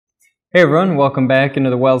Hey everyone, welcome back into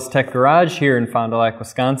the Wells Tech Garage here in Fond du Lac,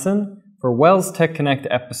 Wisconsin for Wells TechConnect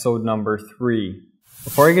episode number 3.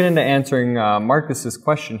 Before I get into answering Marcus's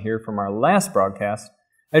question here from our last broadcast,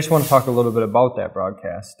 I just want to talk a little bit about that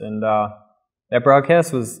broadcast. And that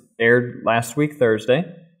broadcast was aired last week, Thursday,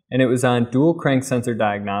 and it was on dual crank sensor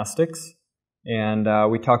diagnostics. And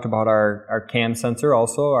we talked about our cam sensor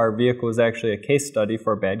also. Our vehicle was actually a case study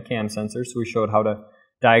for a bad cam sensor, so we showed how to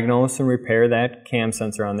diagnose and repair that cam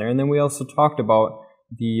sensor on there. And then we also talked about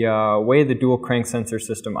the way the dual crank sensor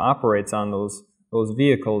system operates on those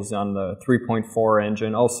vehicles on the 3.4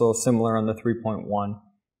 engine, also similar on the 3.1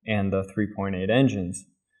 and the 3.8 engines.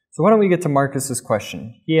 So why don't we get to Marcus's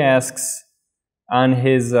question? He asks, on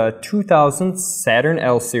his 2000 Saturn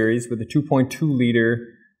L series with a 2.2 liter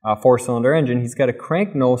 4-cylinder engine, he's got a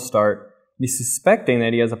crank no start. He's suspecting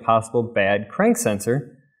that he has a possible bad crank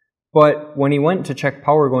sensor, but when he went to check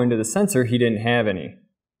power going to the sensor, he didn't have any.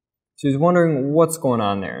 So he's wondering what's going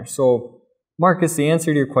on there. So Marcus, the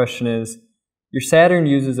answer to your question is, your Saturn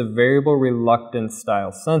uses a variable reluctance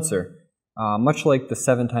style sensor, much like the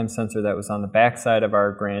 7-time sensor that was on the backside of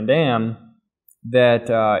our Grand Am,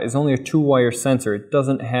 that is only a 2-wire sensor. It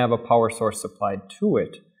doesn't have a power source supplied to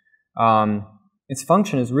it. Its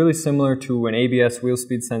function is really similar to an ABS wheel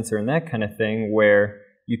speed sensor and that kind of thing, where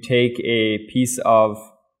you take a piece of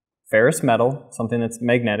ferrous metal, something that's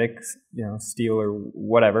magnetic, steel or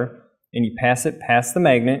whatever, and you pass it past the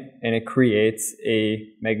magnet, and it creates a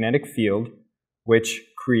magnetic field, which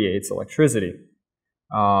creates electricity.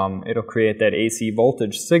 It'll create that AC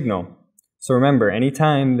voltage signal. So remember,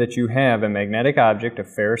 anytime that you have a magnetic object, a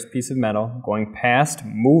ferrous piece of metal, going past,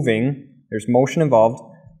 moving, there's motion involved,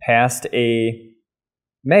 past a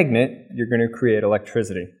magnet, you're going to create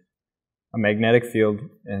electricity. A magnetic field,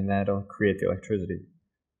 and that'll create the electricity.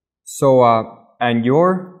 So on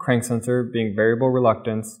your crank sensor being variable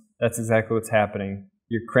reluctance, that's exactly what's happening.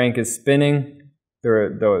 Your crank is spinning,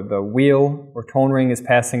 the wheel or tone ring is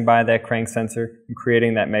passing by that crank sensor and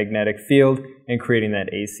creating that magnetic field and creating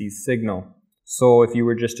that AC signal. So if you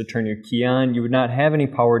were just to turn your key on, you would not have any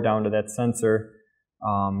power down to that sensor.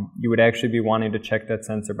 You would actually be wanting to check that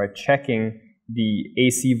sensor by checking the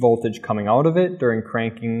AC voltage coming out of it during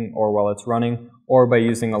cranking or while it's running, or by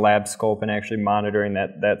using a lab scope and actually monitoring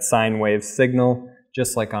that sine wave signal,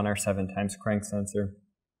 just like on our 7-times crank sensor.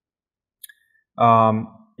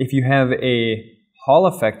 If you have a Hall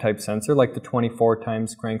effect type sensor, like the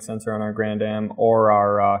 24-times crank sensor on our Grand Am or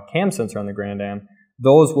our cam sensor on the Grand Am,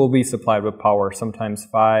 those will be supplied with power, sometimes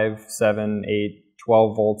 5, 7, 8,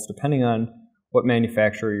 12 volts, depending on what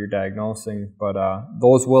manufacturer you're diagnosing. But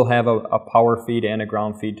those will have a power feed and a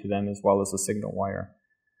ground feed to them, as well as a signal wire.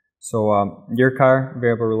 So your car,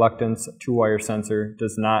 variable reluctance, 2-wire sensor,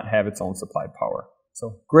 does not have its own supplied power.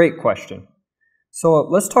 So great question. So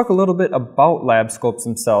let's talk a little bit about lab scopes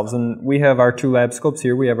themselves. And we have our 2 lab scopes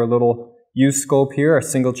here. We have our little U scope here, our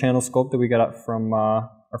single channel scope that we got from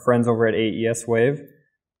our friends over at AES Wave.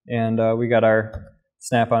 And we got our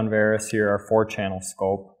Snap-on Veris here, our 4-channel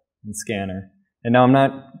scope and scanner. And now I'm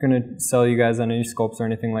not going to sell you guys on any scopes or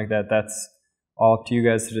anything like that. That's all up to you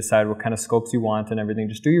guys to decide what kind of scopes you want and everything.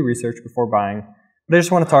 Just do your research before buying. But I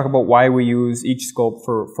just want to talk about why we use each scope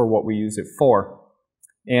for what we use it for.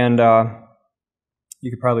 And you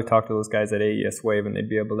could probably talk to those guys at AES Wave, and they'd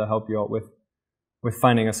be able to help you out with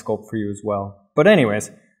finding a scope for you as well. But anyways,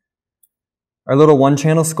 our little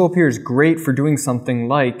 1-channel scope here is great for doing something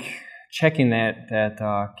like checking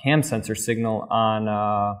that cam sensor signal on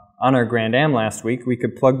our Grand Am last week. We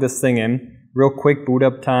could plug this thing in, real quick boot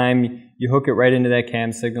up time. You hook it right into that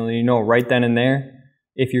cam signal, and you know right then and there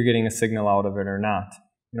if you're getting a signal out of it or not.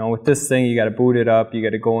 With this thing, you got to boot it up, you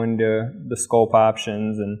got to go into the scope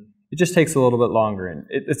options, and it just takes a little bit longer. And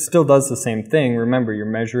it still does the same thing. Remember, you're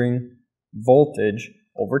measuring voltage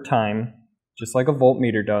over time, just like a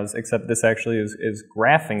voltmeter does, except this actually is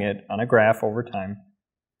graphing it on a graph over time.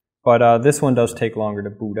 But this one does take longer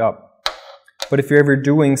to boot up. But if you're ever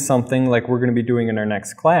doing something like we're going to be doing in our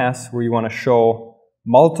next class, where you want to show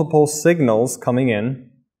multiple signals coming in,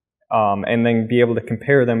 and then be able to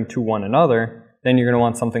compare them to one another, then you're going to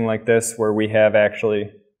want something like this, where we have actually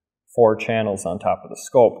 4 channels on top of the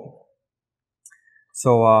scope.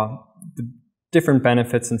 So the different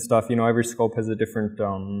benefits and stuff, every scope has a different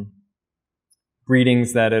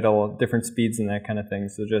readings that different speeds and that kind of thing.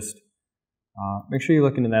 So just make sure you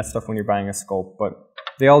look into that stuff when you're buying a scope. But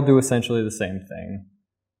they all do essentially the same thing.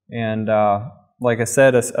 And like I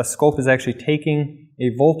said, a scope is actually taking a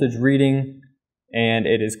voltage reading and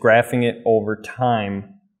it is graphing it over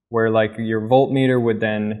time, where like your voltmeter would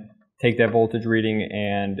then take that voltage reading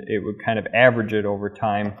and it would kind of average it over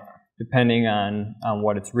time, depending on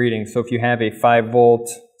what it's reading. So if you have a 5-volt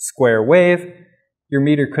square wave, your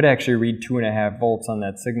meter could actually read 2.5 volts on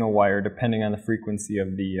that signal wire, depending on the frequency of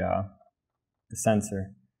the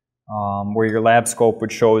sensor. Where your lab scope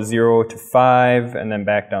would show 0 to 5 and then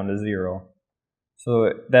back down to 0.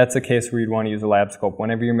 So that's a case where you'd want to use a lab scope.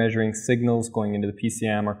 Whenever you're measuring signals going into the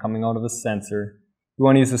PCM or coming out of a sensor, you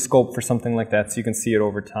want to use a scope for something like that so you can see it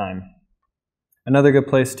over time. Another good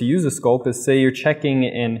place to use a scope is, say you're checking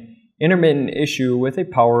an intermittent issue with a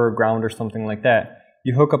power or ground or something like that.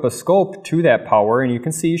 You hook up a scope to that power and you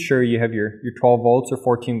can see, sure, you have your 12 volts or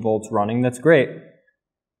 14 volts running. That's great.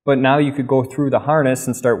 But now you could go through the harness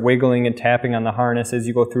and start wiggling and tapping on the harness as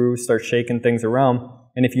you go through, start shaking things around.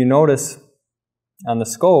 And if you notice on the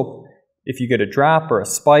scope, if you get a drop or a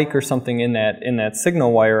spike or something in that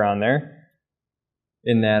signal wire on there,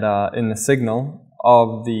 in the signal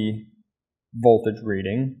of the voltage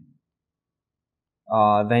reading,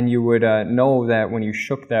 then you would know that when you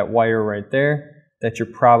shook that wire right there, that your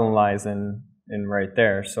problem lies in right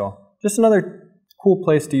there. So just another cool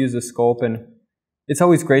place to use a scope, and it's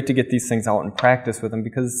always great to get these things out and practice with them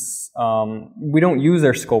because we don't use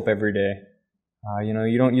our scope every day.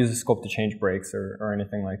 You don't use a scope to change brakes or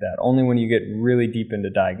anything like that, only when you get really deep into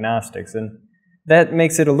diagnostics. And that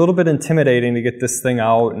makes it a little bit intimidating to get this thing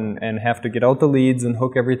out and have to get out the leads and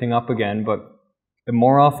hook everything up again. But the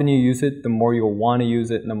more often you use it, the more you'll want to use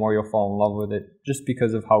it and the more you'll fall in love with it, just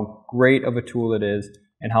because of how great of a tool it is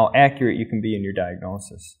and how accurate you can be in your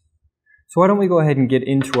diagnosis. So why don't we go ahead and get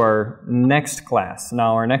into our next class.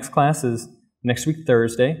 Now our next class is next week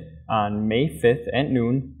Thursday on May 5th at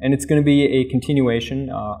noon, and it's going to be a continuation,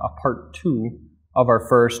 a part 2 of our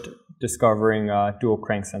first Discovering Dual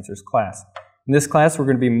Crank Sensors class. In this class we're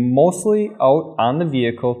going to be mostly out on the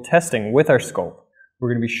vehicle testing with our scope. We're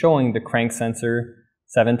going to be showing the crank sensor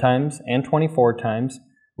 7 times and 24 times.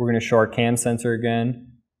 We're going to show our cam sensor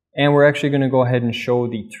again, and we're actually going to go ahead and show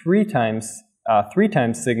the 3 times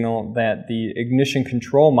signal that the ignition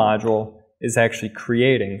control module is actually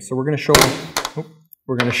creating. So we're going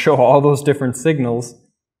to show all those different signals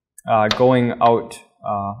going out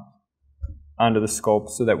onto the scope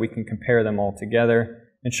so that we can compare them all together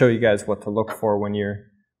and show you guys what to look for when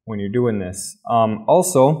you're doing this.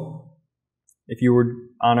 Also, if you were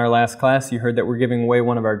on our last class, you heard that we're giving away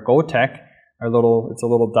one of our GoTech. It's a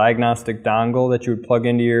little diagnostic dongle that you would plug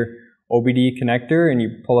into your OBD connector, and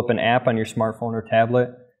you pull up an app on your smartphone or tablet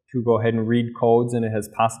to go ahead and read codes, and it has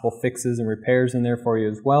possible fixes and repairs in there for you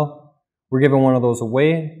as well. We're giving one of those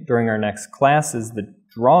away during our next class is the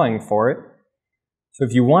drawing for it. So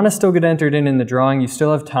if you want to still get entered in the drawing, you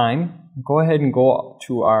still have time. Go ahead and go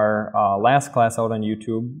to our last class out on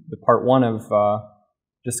YouTube, the part 1 of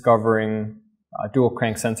Discovering Dual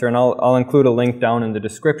Crank Sensor, and I'll include a link down in the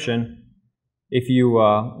description if you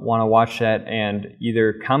want to watch that and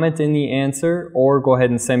either comment in the answer or go ahead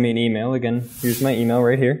and send me an email. Again, here's my email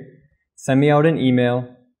right here. Send me out an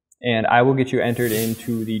email and I will get you entered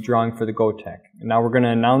into the drawing for the GoTech. And now we're going to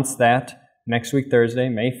announce that next week Thursday,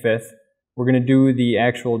 May 5th. We're going to do the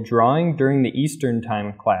actual drawing during the Eastern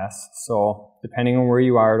Time class. So depending on where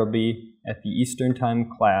you are, it'll be at the Eastern Time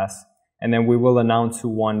class. And then we will announce who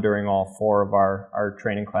won during all 4 of our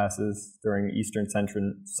training classes during Eastern,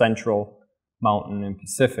 Central, Mountain, and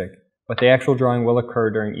Pacific. But the actual drawing will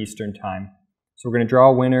occur during Eastern Time. So we're going to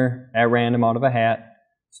draw a winner at random out of a hat.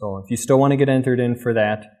 So if you still want to get entered in for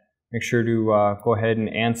that, make sure to go ahead and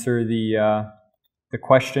answer the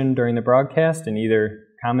question during the broadcast and either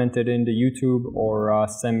comment it into YouTube or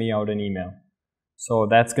send me out an email. So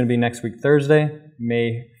that's going to be next week Thursday,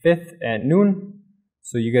 May 5th at noon.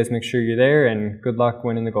 So you guys make sure you're there, and good luck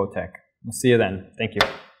winning the GoTech. We'll see you then. Thank you.